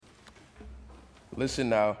Listen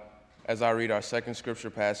now as I read our second scripture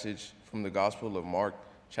passage from the Gospel of Mark,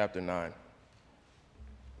 chapter 9.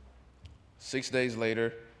 6 days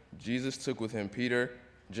later, Jesus took with him Peter,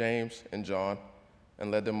 James, and John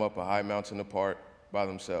and led them up a high mountain apart by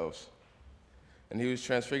themselves. And he was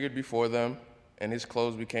transfigured before them, and his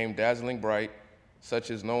clothes became dazzling bright,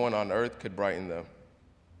 such as no one on earth could brighten them.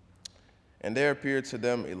 And there appeared to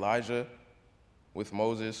them Elijah with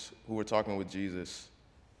Moses, who were talking with Jesus.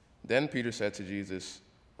 Then Peter said to Jesus,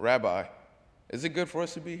 "Rabbi, is it good for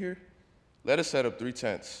us to be here? Let us set up 3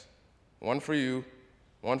 tents, one for you,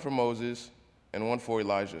 one for Moses, and one for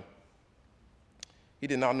Elijah." He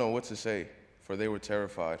did not know what to say, for they were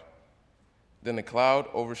terrified. Then a cloud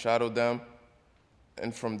overshadowed them,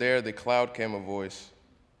 and from there the cloud came a voice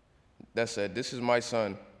that said, "This is my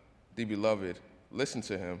son, the beloved. Listen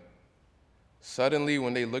to him." Suddenly,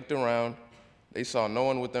 when they looked around, they saw no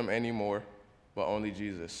one with them anymore, but only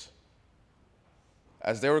Jesus.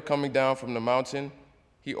 As they were coming down from the mountain,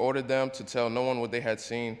 he ordered them to tell no one what they had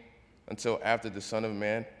seen until after the Son of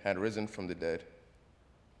Man had risen from the dead.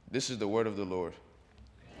 This is the word of the Lord.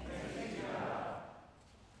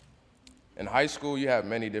 In high school, you have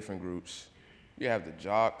many different groups. You have the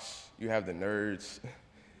jocks, you have the nerds,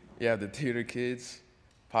 you have the theater kids,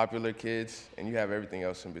 popular kids, and you have everything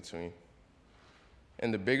else in between. In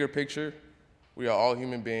the bigger picture, we are all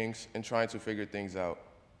human beings and trying to figure things out.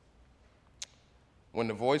 When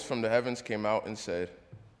the voice from the heavens came out and said,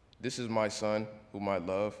 "This is my son, whom I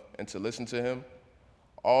love," and to listen to him,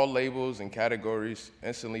 all labels and categories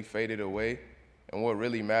instantly faded away, and what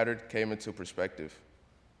really mattered came into perspective: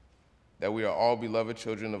 that we are all beloved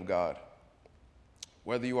children of God.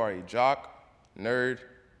 Whether you are a jock, nerd,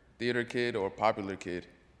 theater kid, or popular kid,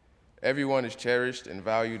 everyone is cherished and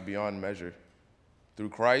valued beyond measure.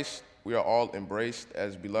 Through Christ, we are all embraced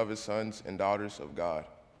as beloved sons and daughters of God,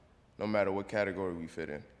 no matter what category we fit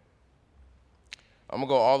in. I'm going to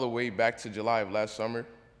go all the way back to July of last summer,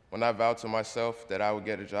 when I vowed to myself that I would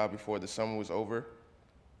get a job before the summer was over,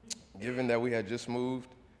 given that we had just moved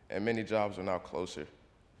and many jobs were now closer.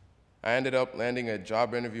 I ended up landing a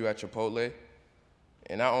job interview at Chipotle,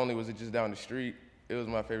 and not only was it just down the street, it was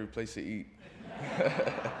my favorite place to eat.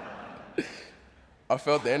 I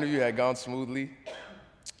felt the interview had gone smoothly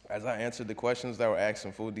as I answered the questions that were asked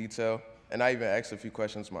in full detail, and I even asked a few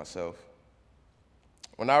questions myself.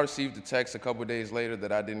 When I received the text a couple days later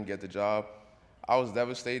that I didn't get the job, I was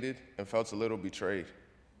devastated and felt a little betrayed.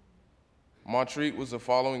 My treat was the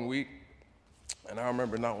following week, and I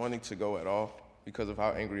remember not wanting to go at all because of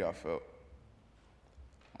how angry I felt.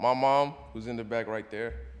 My mom, who's in the back right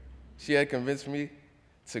there, she had convinced me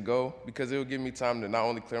to go because it would give me time to not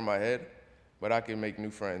only clear my head, but I could make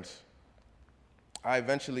new friends. I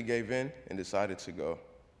eventually gave in and decided to go.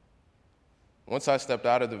 Once I stepped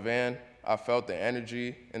out of the van, I felt the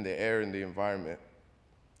energy in the air and the environment.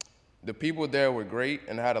 The people there were great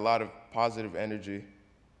and had a lot of positive energy.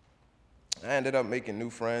 I ended up making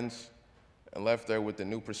new friends and left there with the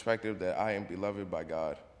new perspective that I am beloved by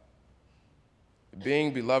God.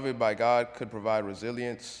 Being beloved by God could provide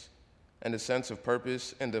resilience and a sense of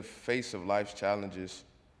purpose in the face of life's challenges.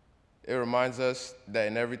 It reminds us that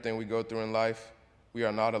in everything we go through in life, we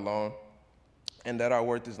are not alone, and that our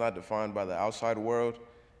worth is not defined by the outside world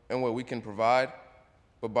and what we can provide,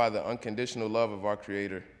 but by the unconditional love of our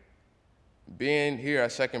Creator. Being here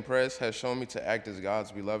at Second Pres has shown me to act as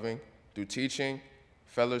God's beloved through teaching,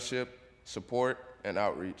 fellowship, support, and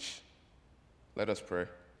outreach. Let us pray.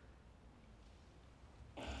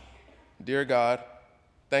 Dear God,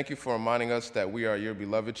 thank you for reminding us that we are your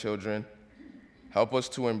beloved children. Help us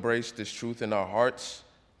to embrace this truth in our hearts,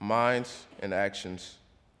 minds, and actions.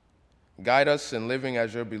 Guide us in living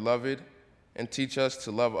as your beloved and teach us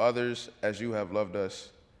to love others as you have loved us.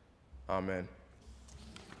 Amen.